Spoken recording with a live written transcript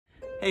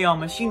Hey y'all,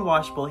 Machine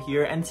Washable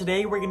here, and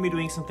today we're going to be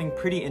doing something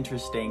pretty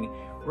interesting.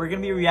 We're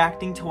going to be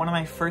reacting to one of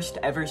my first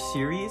ever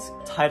series,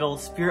 titled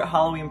Spirit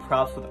Halloween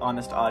Props with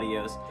Honest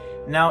Audios.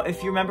 Now,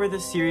 if you remember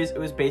this series, it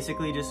was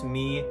basically just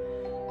me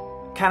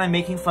kind of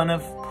making fun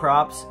of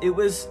props. It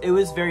was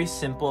very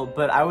simple,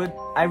 but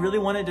I really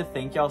wanted to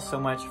thank y'all so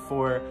much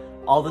for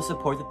all the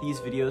support that these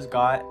videos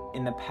got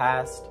in the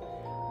past.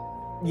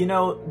 You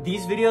know,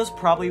 these videos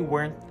probably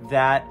weren't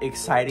that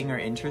exciting or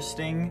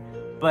interesting,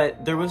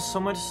 but there was so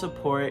much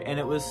support and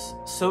it was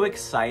so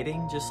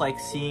exciting just like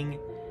seeing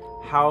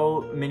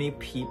how many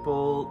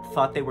people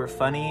thought they were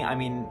funny. I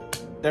mean,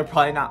 they're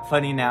probably not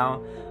funny now,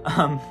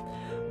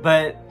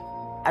 but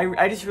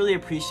I just really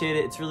appreciate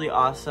it. It's really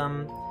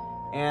awesome.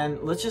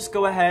 And let's just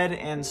go ahead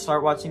and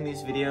start watching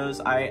these videos.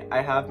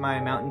 I have my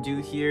Mountain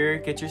Dew here.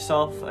 Get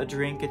yourself a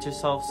drink, get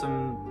yourself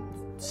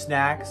some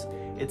snacks.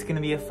 It's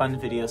gonna be a fun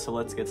video, so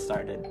let's get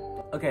started.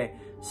 Okay,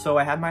 so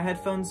I have my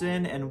headphones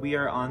in and we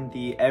are on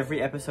the every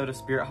episode of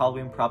Spirit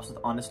Halloween Props with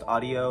Honest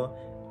Audio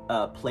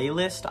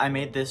playlist. I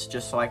made this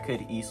just so I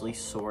could easily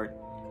sort.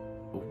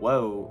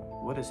 Whoa,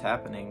 what is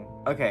happening?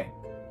 Okay,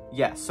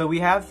 yeah, so we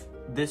have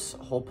this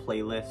whole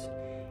playlist,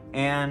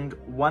 and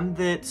one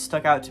that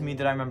stuck out to me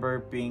that I remember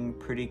being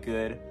pretty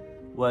good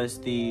was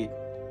the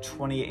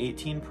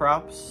 2018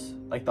 props.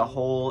 Like it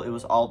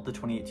was all the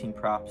 2018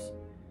 props.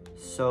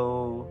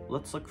 So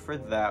let's look for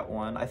that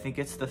one. I think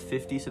it's the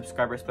 50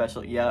 subscriber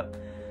special. Yep.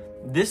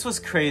 This was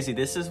crazy.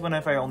 This is when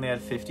I only had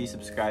 50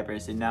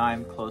 subscribers, and now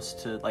I'm close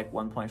to like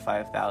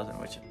 1.5 thousand,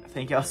 which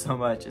thank y'all so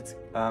much. It's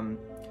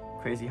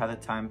crazy how the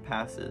time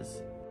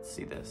passes. Let's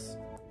see this.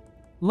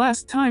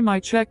 Last time I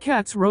checked,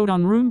 cats rode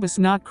on Roombas,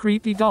 not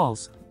creepy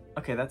dolls.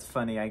 Okay, that's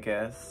funny, I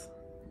guess.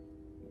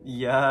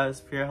 Yes,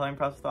 Spirit Halloween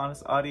Props with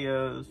Honest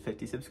Audios,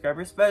 50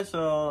 subscriber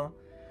special.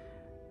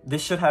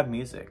 This should have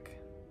music.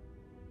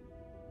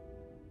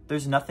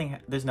 There's nothing.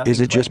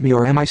 Is it just me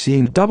or am I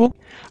seeing double?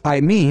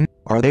 I mean,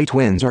 are they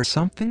twins or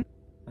something?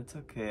 That's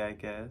okay, I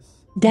guess.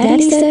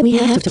 Daddy said we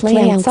have to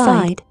play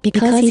outside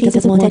because he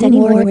doesn't want any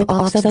more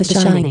rip-offs of The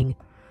Shining.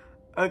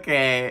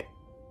 Okay.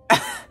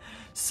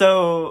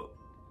 So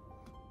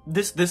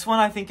this one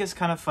I think is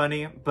kind of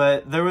funny,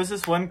 but there was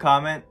this one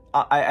comment,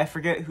 I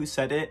forget who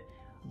said it,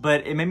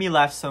 but it made me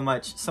laugh so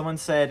much. Someone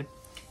said,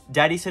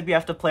 Daddy said we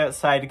have to play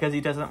outside because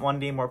he doesn't want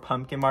any more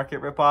Pumpkin Market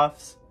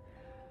rip-offs.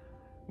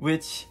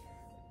 Which,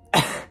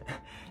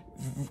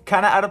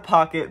 kind of out of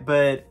pocket,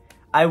 but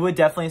I would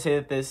definitely say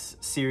that this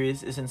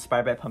series is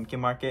inspired by Pumpkin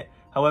Market.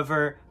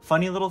 However,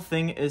 funny little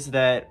thing is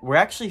that we're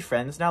actually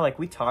friends now. Like,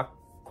 we talk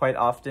quite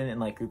often in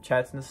like group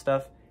chats and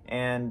stuff,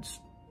 and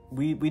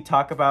we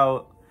talk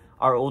about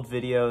our old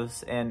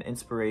videos and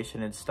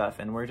inspiration and stuff,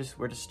 and we're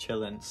just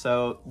chilling.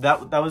 So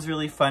that was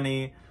really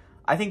funny.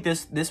 I think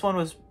this one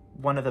was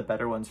one of the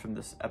better ones from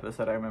this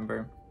episode, I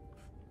remember.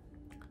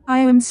 I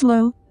am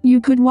slow.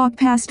 You could walk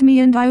past me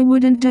and I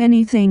wouldn't do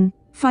anything.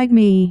 Fight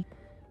me.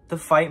 The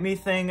fight me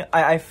thing,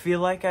 I feel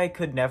like I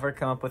could never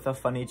come up with a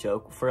funny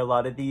joke for a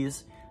lot of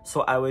these,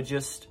 so I would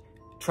just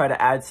try to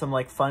add some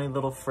like funny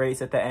little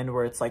phrase at the end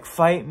where it's like,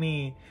 fight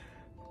me,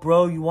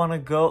 bro, you wanna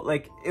go?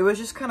 Like, it was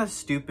just kind of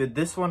stupid.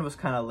 This one was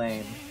kind of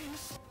lame.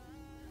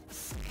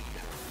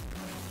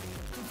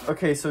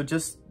 Okay, so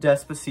just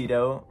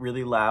Despacito,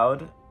 really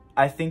loud.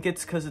 I think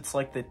it's because it's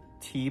like the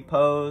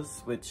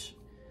T-pose, which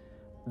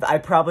I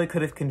probably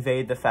could have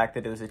conveyed the fact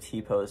that it was a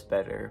T-pose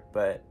better,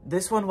 but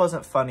this one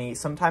wasn't funny.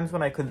 Sometimes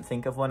when I couldn't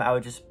think of one, I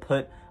would just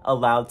put a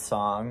loud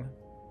song.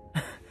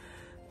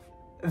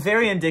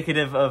 Very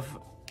indicative of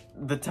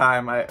the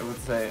time, I would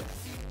say.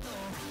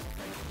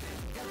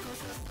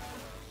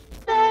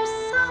 There's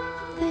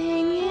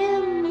something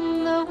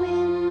in the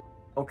wind.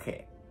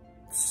 Okay,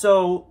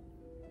 so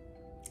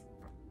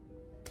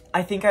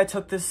I think I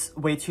took this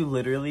way too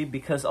literally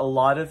because a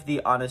lot of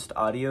the Honest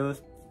Audio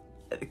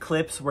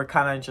clips were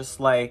kind of just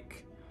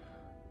like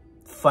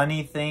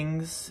funny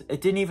things.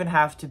 It didn't even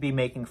have to be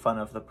making fun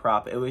of the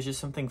prop. It was just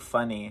something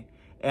funny.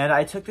 And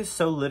I took this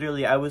so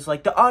literally. I was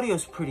like, the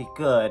audio's pretty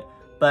good,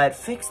 but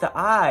fix the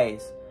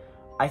eyes.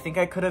 I think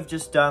I could have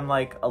just done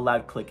like a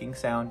loud clicking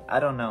sound. I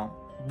don't know.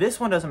 This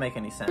one doesn't make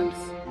any sense.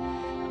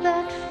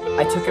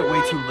 I took it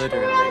way too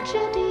literally.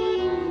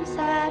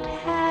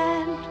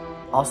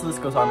 Also, this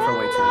goes on for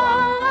way too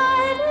long.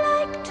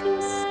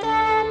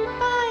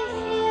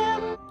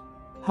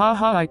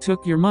 Haha, I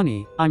took your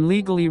money. I'm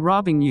legally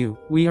robbing you.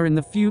 We are in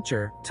the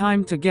future.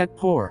 Time to get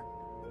poor.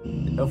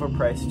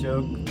 Overpriced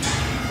joke.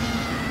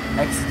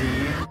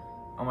 XD.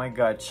 Oh my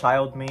god,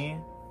 child me.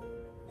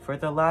 For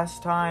the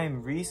last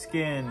time,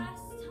 reskin.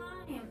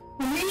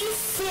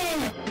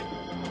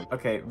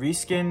 Okay,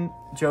 reskin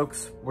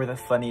jokes were the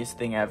funniest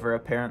thing ever,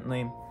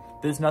 apparently.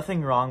 There's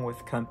nothing wrong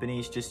with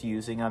companies just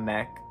using a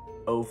mech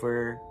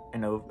over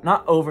and over.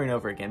 Not over and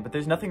over again, but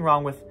there's nothing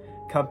wrong with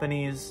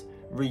companies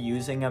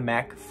reusing a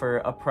mech for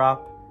a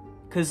prop,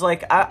 because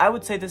like I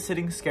would say the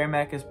sitting scare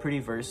mech is pretty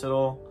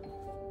versatile.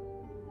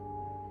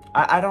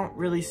 I don't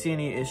really see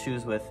any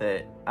issues with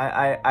it.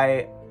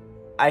 I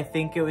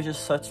think it was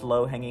just such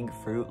low-hanging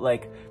fruit.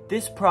 Like,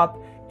 this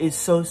prop is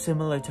so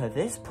similar to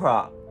this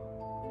prop.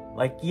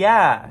 Like,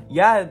 yeah,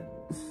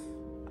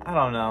 I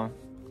don't know.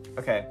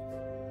 Okay.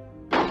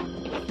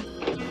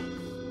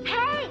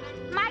 Hey,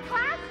 my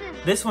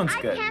glasses! This one's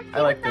good. can't see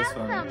I like this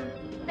without one. them.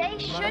 They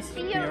should Must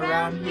be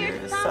around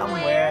here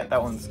somewhere.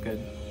 That one's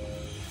good.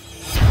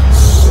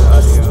 Good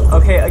audio.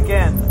 Okay,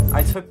 again,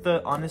 I took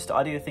the honest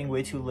audio thing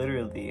way too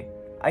literally.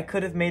 I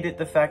could have made it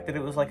the fact that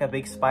it was like a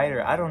big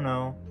spider. I don't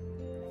know.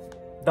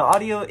 The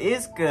audio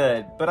is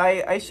good, but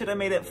I should have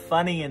made it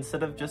funny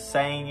instead of just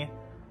saying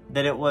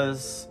that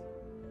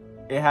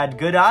it had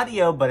good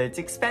audio, but it's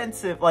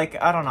expensive.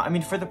 Like, I don't know. I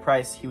mean, for the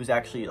price, he was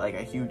actually like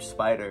a huge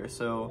spider,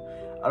 so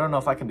I don't know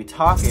if I can be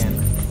talking.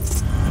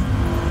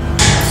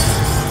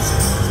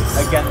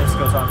 Again, this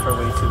goes on for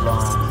way too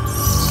long.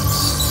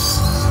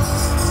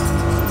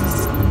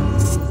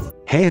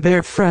 Hey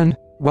there, friend.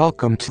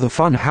 Welcome to the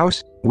fun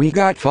house. We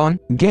got fun,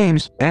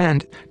 games,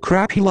 and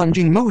crappy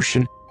lunging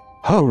motion.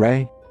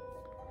 Hooray.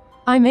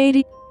 I'm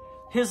 80.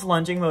 His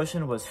lunging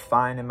motion was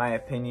fine in my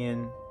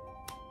opinion.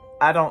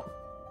 I don't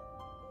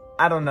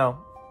know.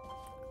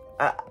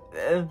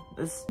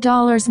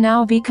 Dollars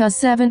now because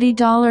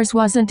 $70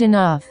 wasn't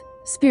enough.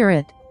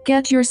 Spirit,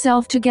 get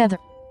yourself together.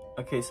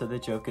 Okay, so the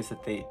joke is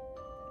that they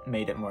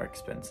made it more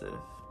expensive.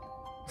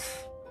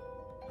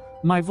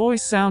 My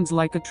voice sounds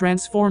like a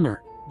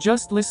transformer.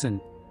 Just listen.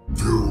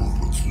 Filled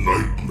with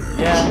nightmares.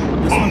 Yeah,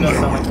 this one does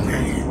sound like a I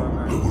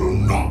transformer. will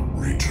not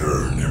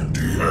return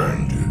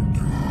empty-handed.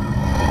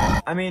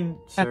 I mean,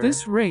 sure. At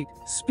this rate,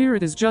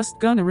 Spirit is just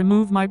gonna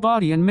remove my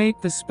body and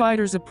make the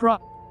spiders a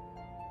prop.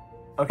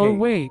 Okay. Oh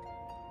wait.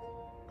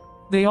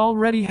 They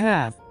already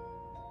have.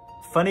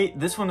 Funny,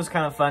 this one was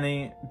kind of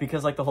funny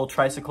because like the whole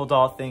tricycle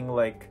doll thing,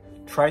 like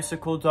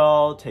tricycle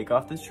doll, take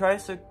off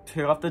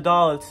the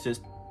doll, it's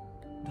just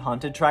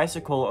haunted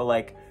tricycle, or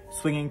like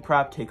swinging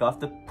prop, take off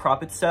the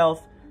prop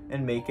itself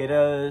and make it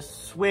a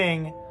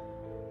swing.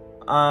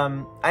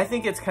 I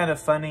think it's kind of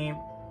funny.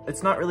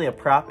 It's not really a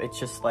prop, it's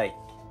just like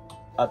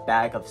a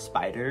bag of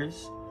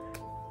spiders.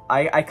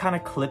 I kind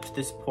of clipped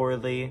this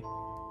poorly,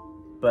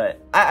 but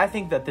I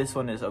think that this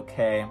one is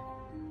okay.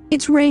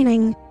 It's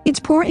raining. It's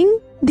pouring.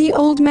 The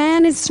old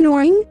man is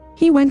snoring.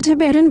 He went to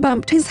bed and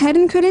bumped his head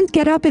and couldn't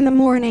get up in the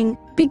morning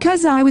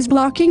because I was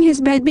blocking his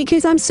bed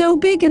because I'm so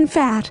big and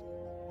fat.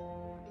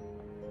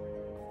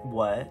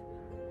 What?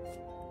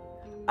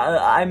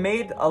 I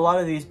made a lot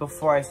of these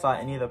before I saw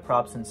any of the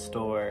props in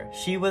store.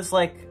 She was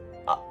like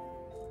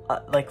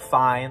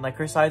fine. Like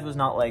her size was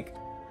not like,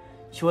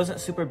 she wasn't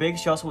super big.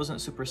 She also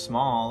wasn't super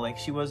small. Like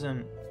she was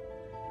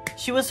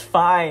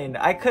fine.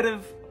 I could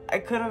have,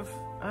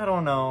 I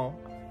don't know.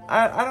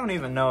 I don't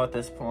even know at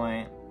this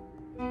point.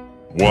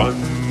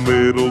 One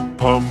little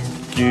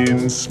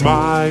pumpkin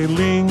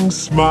smiling,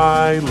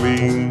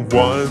 smiling.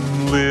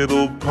 One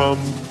little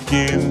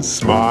pumpkin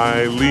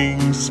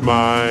smiling,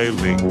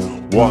 smiling.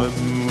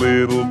 One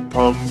little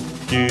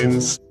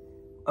pumpkin.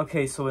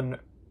 Okay, so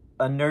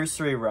a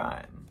nursery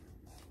rhyme.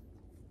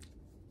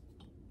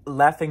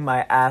 Laughing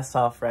my ass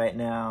off right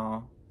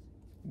now.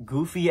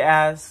 Goofy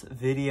ass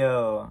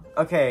video.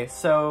 Okay,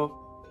 so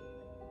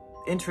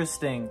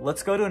interesting.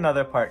 Let's go to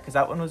another part because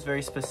that one was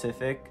very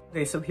specific.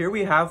 Okay, so here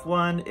we have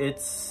one.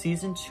 It's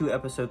season 2,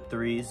 episode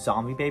 3,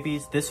 Zombie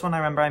Babies. This one I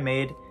remember I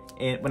made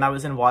when I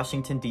was in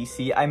Washington,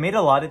 D.C. I made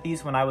a lot of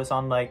these when I was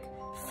on like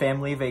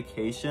family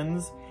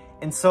vacations.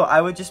 And so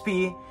I would just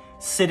be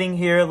sitting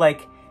here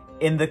like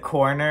in the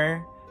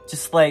corner,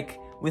 just like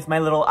with my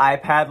little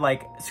iPad,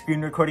 like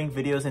screen recording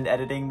videos and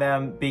editing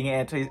them, being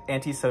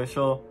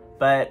antisocial.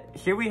 But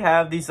here we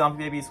have the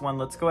Zombie Babies one.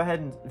 Let's go ahead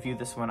and view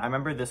this one. I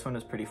remember this one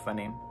was pretty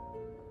funny.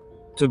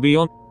 To be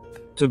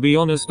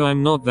honest,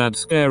 I'm not that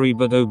scary,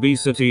 but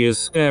obesity is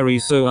scary,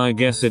 so I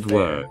guess it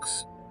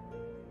works.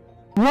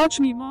 Watch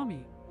me,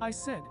 mommy. I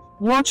said,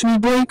 watch me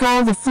break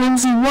all the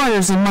flimsy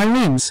wires in my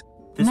limbs.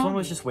 This one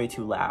was just way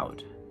too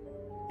loud.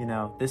 You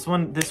know, this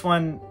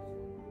one,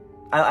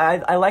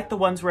 I like the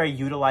ones where I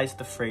utilize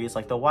the phrase,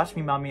 like the watch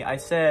me, mommy, I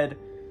said,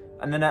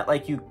 and then that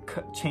like you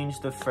change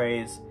the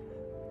phrase.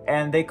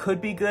 And they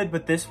could be good,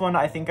 but this one,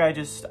 I think I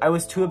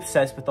was too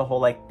obsessed with the whole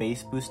like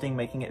bass boosting,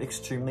 making it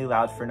extremely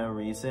loud for no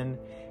reason.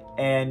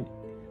 And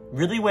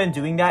really when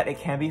doing that, it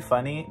can be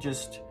funny.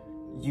 Just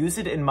use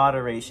it in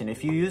moderation.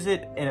 If you use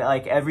it in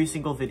like every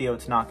single video,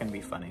 it's not gonna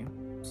be funny.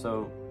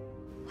 So.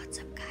 What's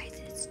up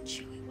guys, it's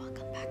Chewy.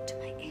 Welcome back to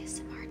my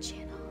ASMR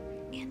channel.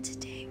 And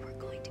today we're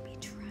going to be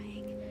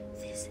trying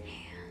this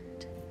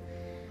hand.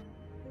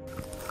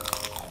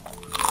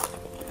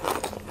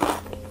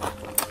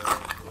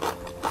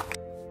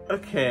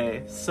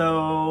 Okay,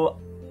 so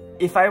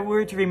if I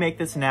were to remake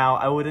this now,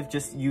 I would have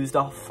just used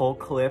a full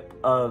clip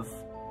of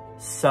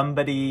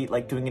somebody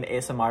like doing an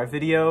ASMR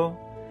video.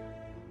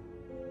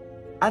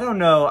 I don't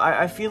know,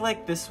 I feel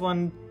like this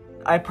one,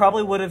 I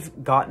probably would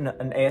have gotten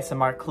an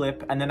ASMR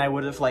clip and then I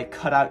would have like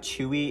cut out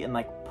Chewy and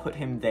like put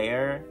him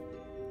there.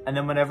 And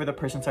then whenever the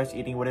person starts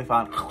eating, would have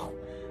gone,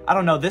 I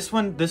don't know, this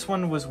one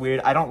was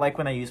weird. I don't like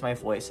when I use my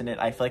voice in it.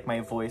 I feel like my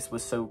voice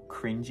was so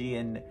cringy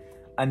and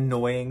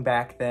annoying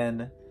back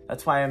then.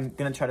 That's why I'm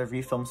gonna try to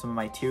refilm some of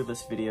my tier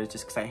list videos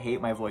just because I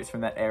hate my voice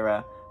from that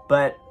era.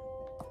 But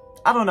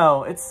I don't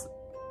know, it's...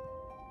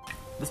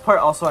 This part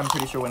also, I'm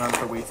pretty sure, went on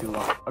for way too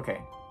long.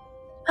 Okay.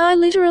 I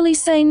literally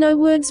say no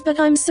words, but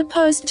I'm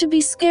supposed to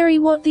be scary.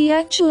 What the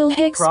actual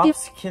heck?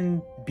 Props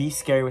can be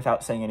scary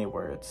without saying any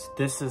words.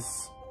 This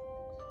is...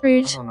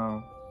 Rude. I don't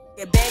know.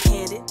 Get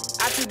backhanded.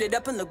 I chewed it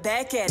up and look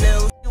back at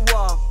Lil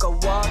Walker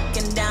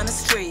walking down the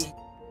street.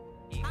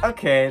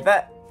 Okay,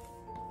 that...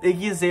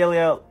 Iggy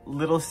Azalea,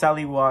 Little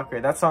Sally Walker.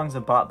 That song's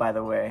a bop, by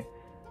the way.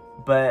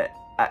 But...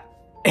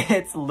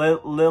 It's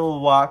Lil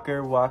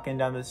Walker walking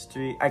down the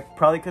street. I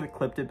probably could have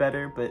clipped it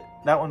better, but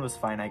that one was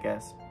fine, I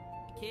guess.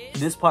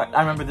 This part, I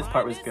remember this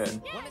part was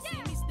good.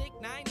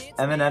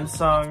 Eminem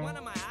song.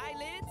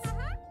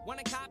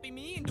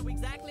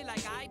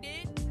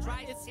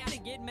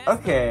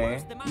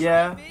 Okay,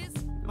 yeah,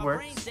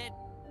 works.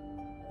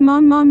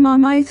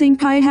 Mom, I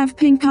think I have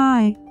pink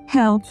eye.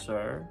 Help.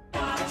 Sure.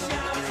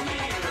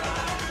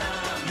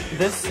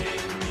 This...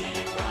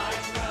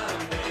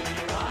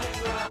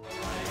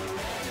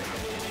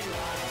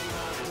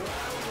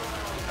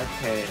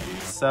 Okay,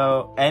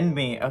 so, End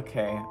Me,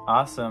 okay,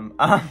 awesome.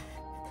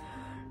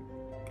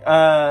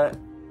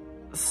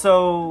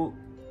 So,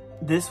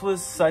 this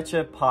was such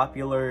a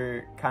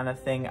popular kind of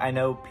thing. I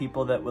know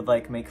people that would,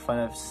 like, make fun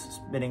of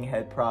spinning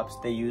head props.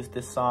 They used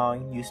this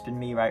song, You Spin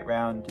Me Right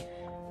Round.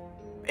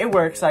 It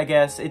works, I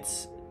guess.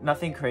 It's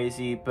nothing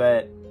crazy,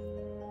 but...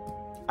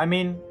 I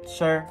mean,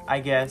 sure, I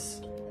guess.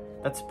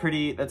 That's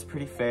pretty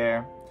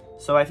fair.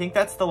 So I think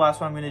that's the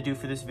last one I'm going to do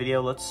for this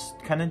video. Let's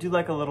kind of do,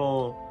 like, a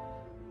little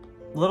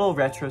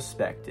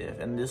retrospective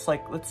and just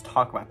like let's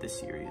talk about this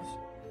series.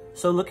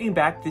 So looking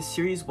back, this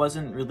series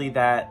wasn't really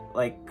that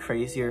like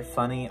crazy or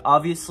funny.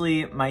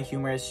 Obviously my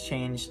humor has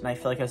changed, and I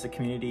feel like as a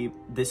community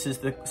this is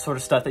the sort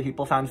of stuff that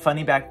people found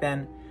funny back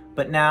then,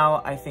 but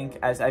now I think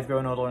as I've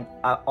grown older,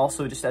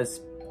 also just as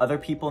other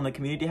people in the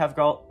community have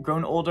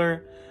grown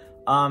older,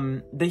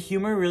 the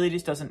humor really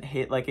just doesn't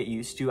hit like it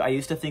used to. I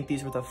used to think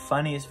these were the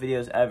funniest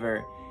videos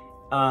ever.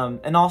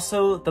 And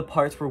also the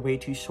parts were way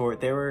too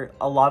short.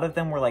 A lot of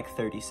them were like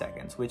 30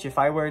 seconds, which if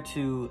I were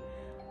to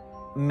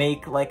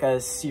make like a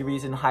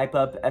series and hype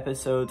up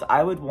episodes,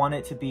 I would want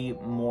it to be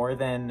more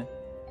than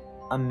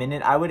a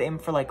minute. I would aim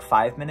for like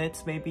 5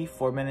 minutes, maybe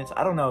 4 minutes.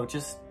 I don't know,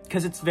 just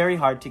because it's very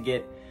hard to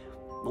get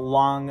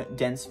long,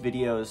 dense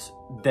videos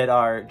that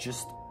are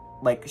just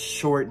like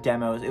short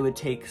demos. It would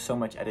take so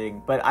much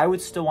editing, but I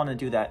would still want to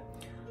do that.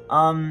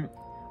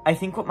 I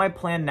think what my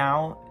plan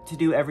now to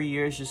do every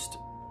year is just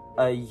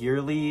a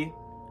yearly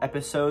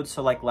episode.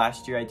 So like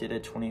last year I did a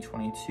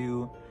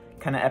 2022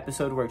 kind of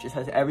episode where it just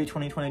has every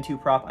 2022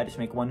 prop. I just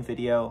make one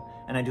video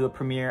and I do a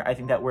premiere. I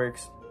think that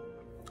works.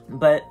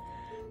 But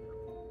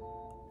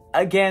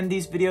again,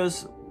 these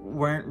videos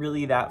weren't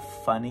really that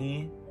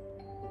funny,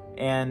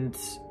 and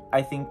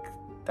I think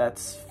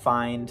that's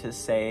fine to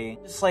say.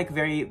 Just like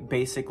very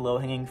basic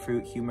low-hanging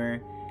fruit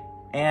humor.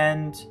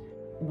 And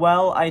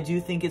while I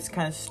do think it's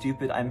kind of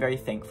stupid, I'm very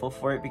thankful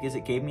for it because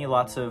it gave me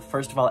lots of,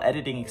 first of all,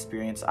 editing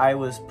experience. I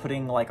was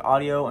putting like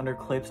audio under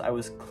clips, I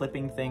was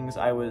clipping things,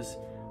 I was,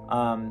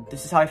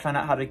 this is how I found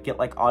out how to get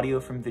like audio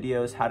from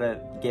videos, how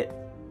to get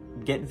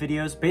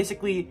videos.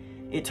 Basically,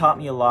 it taught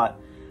me a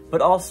lot,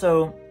 but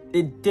also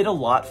it did a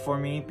lot for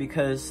me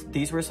because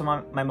these were some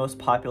of my most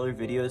popular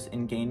videos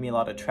and gained me a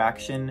lot of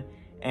traction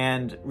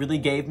and really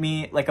gave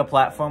me like a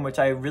platform, which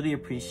I really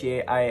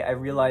appreciate. I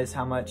realize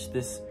how much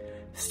this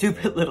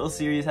stupid little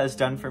series has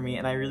done for me,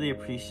 and I really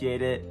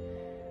appreciate it.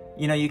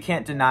 You know, you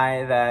can't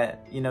deny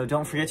that, you know,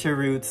 don't forget your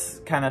roots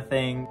kind of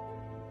thing.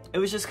 It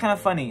was just kind of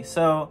funny.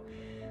 So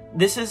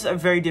this is a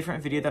very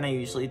different video than I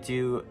usually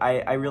do.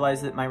 I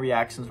realized that my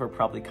reactions were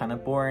probably kind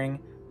of boring,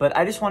 but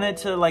I just wanted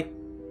to like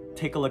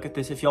take a look at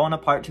this. If y'all want a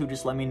part 2,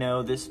 just let me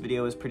know. This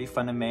video is pretty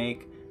fun to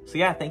make. So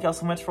yeah, thank y'all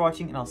so much for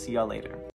watching, and I'll see y'all later.